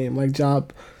this game.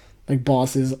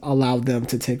 Bosses allowed them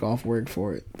to take off work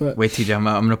for it. But wait, TJ, I'm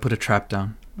gonna put a trap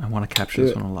down. I want to capture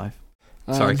this one alive.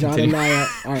 Sorry, John continue. and I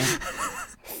are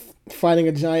fighting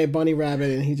a giant bunny rabbit,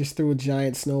 and he just threw a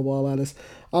giant snowball at us.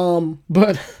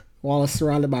 But while it's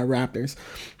surrounded by raptors,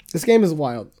 this game is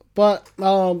wild. But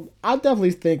I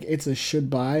definitely think it's a should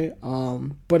buy.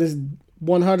 But it's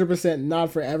 100%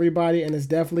 not for everybody, and it's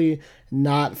definitely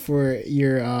not for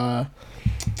your.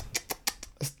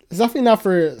 It's definitely not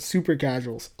for super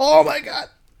casuals. Oh my god.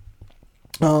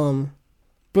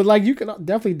 But you can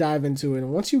definitely dive into it,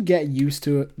 and once you get used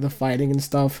to it, the fighting and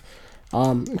stuff,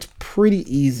 it's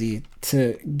pretty easy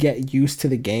to get used to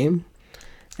the game.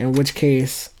 In which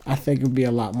case, I think it would be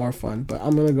a lot more fun. But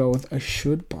I'm gonna go with a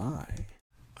should buy.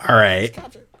 All right.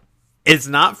 It's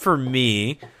not for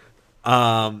me.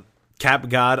 Cap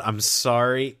God, I'm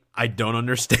sorry. I don't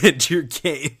understand your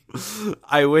game.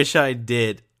 I wish I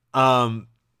did.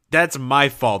 That's my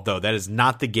fault, though. That is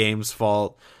not the game's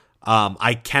fault.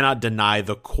 I cannot deny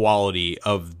the quality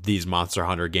of these Monster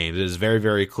Hunter games. It is very,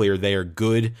 very clear they are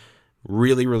good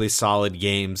really, really solid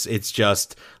games. It's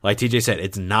just, like TJ said,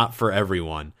 it's not for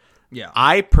everyone. Yeah.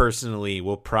 I personally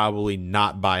will probably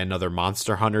not buy another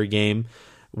Monster Hunter game,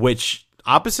 which,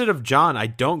 opposite of John, I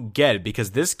don't get it,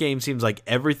 because this game seems like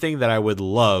everything that I would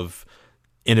love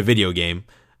in a video game,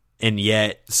 and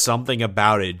yet something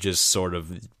about it just sort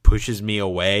of pushes me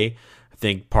away. I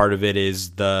think part of it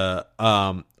is the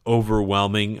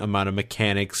overwhelming amount of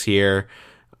mechanics here.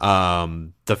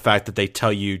 The fact that they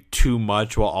tell you too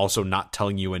much while also not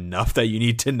telling you enough that you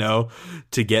need to know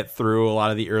to get through a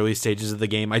lot of the early stages of the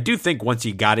game. I do think once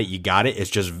you got it, you got it. It's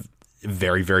just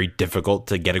very, very difficult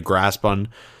to get a grasp on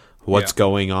what's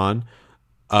going on.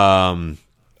 Oh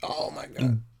my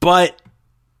god. But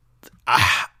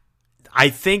I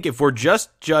think if we're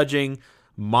just judging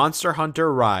Monster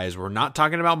Hunter Rise, we're not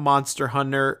talking about Monster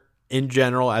Hunter in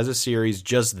general as a series,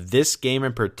 just this game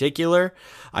in particular,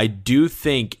 I do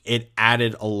think it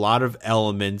added a lot of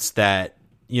elements that,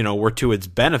 were to its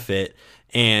benefit.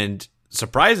 And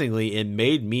surprisingly, it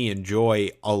made me enjoy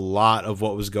a lot of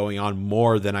what was going on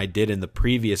more than I did in the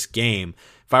previous game.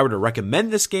 If I were to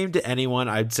recommend this game to anyone,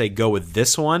 I'd say go with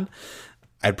this one.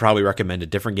 I'd probably recommend a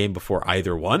different game before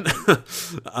either one.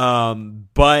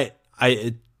 But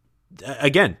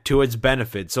again, to its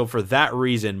benefit. So for that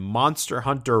reason, Monster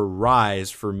Hunter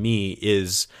Rise for me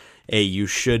is you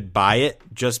should buy it,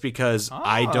 just because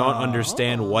I don't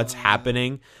understand what's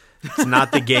happening. It's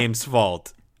not the game's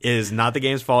fault. It is not the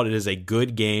game's fault. It is a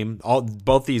good game.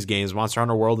 Both these games, Monster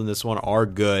Hunter World and this one, are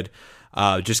good.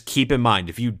 Just keep in mind,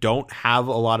 if you don't have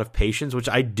a lot of patience, which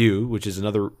I do, which is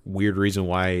another weird reason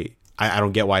why I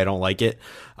don't get why I don't like it.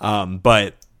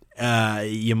 But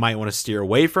you might want to steer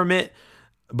away from it.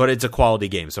 But it's a quality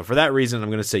game. So for that reason, I'm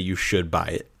going to say you should buy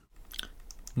it.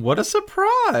 What a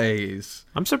surprise.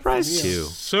 I'm surprised too.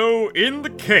 So, in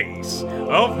the case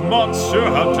of Monster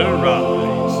Hunter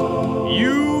Rise,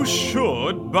 you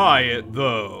should buy it,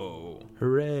 though.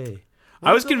 Hooray.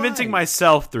 I was convincing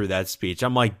myself through that speech.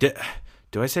 I'm like, do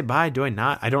I say buy? Do I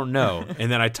not? I don't know.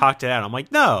 And then I talked it out. I'm like,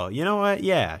 no, you know what?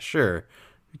 Yeah, sure.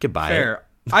 We could buy Fair.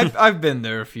 it. I've been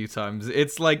there a few times.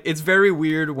 It's like, it's very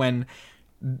weird when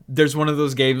there's one of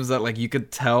those games that, like, you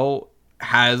could tell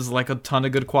has like a ton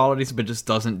of good qualities but just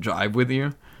doesn't jive with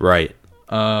you. Right.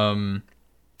 I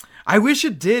wish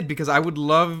it did, because I would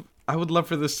love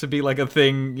for this to be like a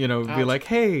thing, be like,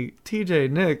 hey,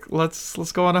 TJ, Nick,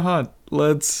 let's go on a hunt.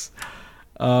 Let's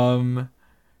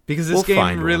because this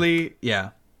game really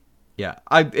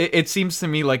it seems to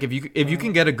me like if you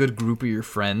can get a good group of your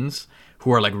friends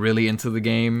who are like really into the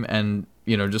game and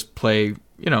just play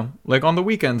like on the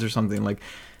weekends or something, like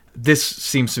this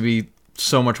seems to be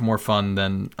so much more fun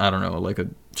than, I don't know, like a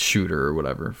shooter or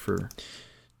whatever.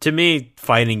 To me,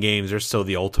 fighting games are still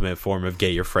the ultimate form of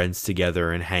get your friends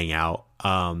together and hang out.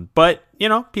 But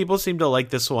people seem to like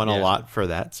this one a lot for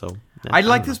that. So I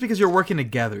like this because you're working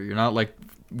together. You're not like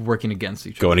working against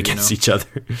each other. Going against each other.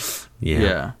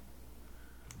 Yeah.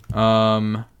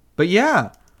 But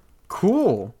yeah,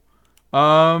 cool.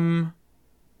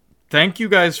 Thank you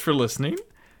guys for listening.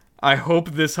 I hope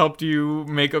this helped you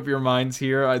make up your minds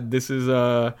here. This is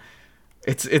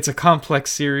it's a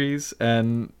complex series,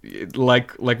 and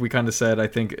like we kind of said, I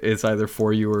think it's either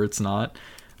for you or it's not.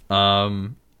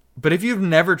 But if you've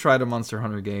never tried a Monster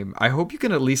Hunter game, I hope you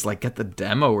can at least like get the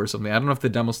demo or something. I don't know if the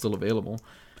demo's still available.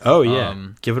 Oh yeah,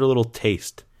 give it a little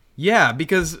taste. Yeah,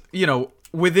 because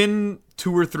within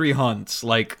 2 or 3 hunts,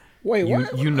 like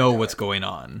you know what's going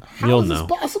on. You'll know.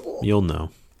 Possible? You'll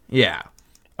know. Yeah.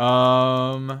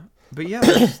 But yeah,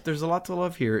 there's a lot to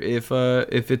love here if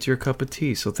it's your cup of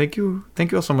tea. So thank you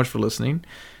all so much for listening.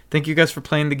 Thank you guys for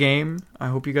playing the game. I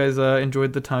hope you guys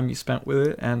enjoyed the time you spent with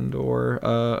it, and or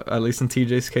at least in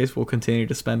TJ's case, we'll continue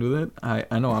to spend with it.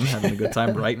 I know I'm having a good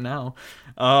time right now.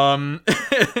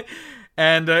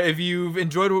 And if you've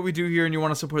enjoyed what we do here and you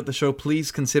want to support the show,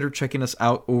 please consider checking us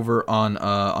out over on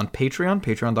Patreon,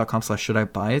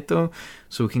 patreon.com/shouldibuyitthough,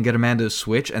 so we can get Amanda a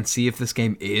Switch and see if this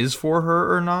game is for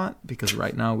her or not, because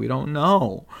right now we don't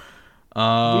know. We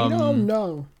don't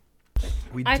know.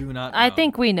 We do not know. I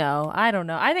think we know. I don't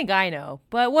know. I think I know.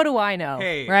 But what do I know?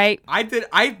 Hey, right? I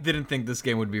didn't think this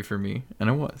game would be for me, and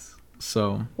it was.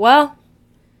 So. Well,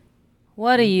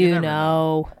 what do you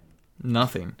know?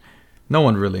 Nothing. No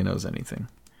one really knows anything.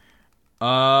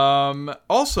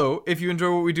 Also, if you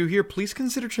enjoy what we do here, please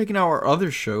consider checking out our other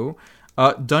show,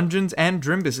 Dungeons and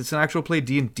Drimbus. It's an actual play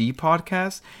D&D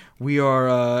podcast. We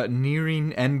are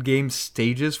nearing endgame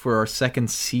stages for our 2nd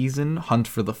season, Hunt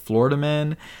for the Florida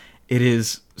Man. It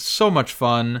is so much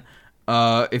fun.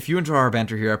 If you enjoy our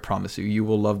banter here, I promise you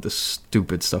will love the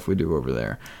stupid stuff we do over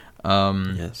there.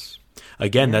 Yes.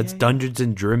 Again, that's Dungeons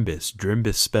and Drimbus.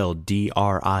 Drimbus spelled Drimbus.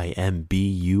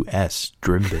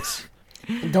 Drimbus.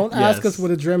 Don't ask us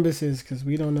what a Drimbus is, because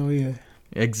we don't know either.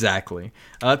 Exactly.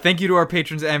 Thank you to our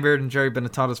patrons, Amber and Jerry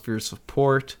Benetatos, for your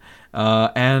support.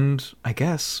 And I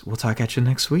guess we'll talk at you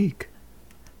next week.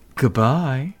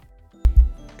 Goodbye.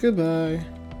 Goodbye.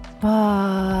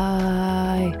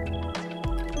 Bye.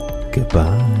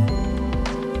 Goodbye.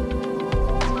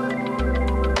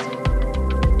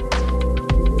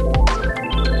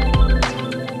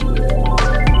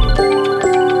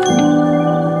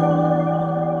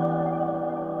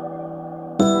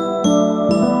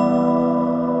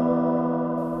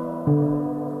 Bye.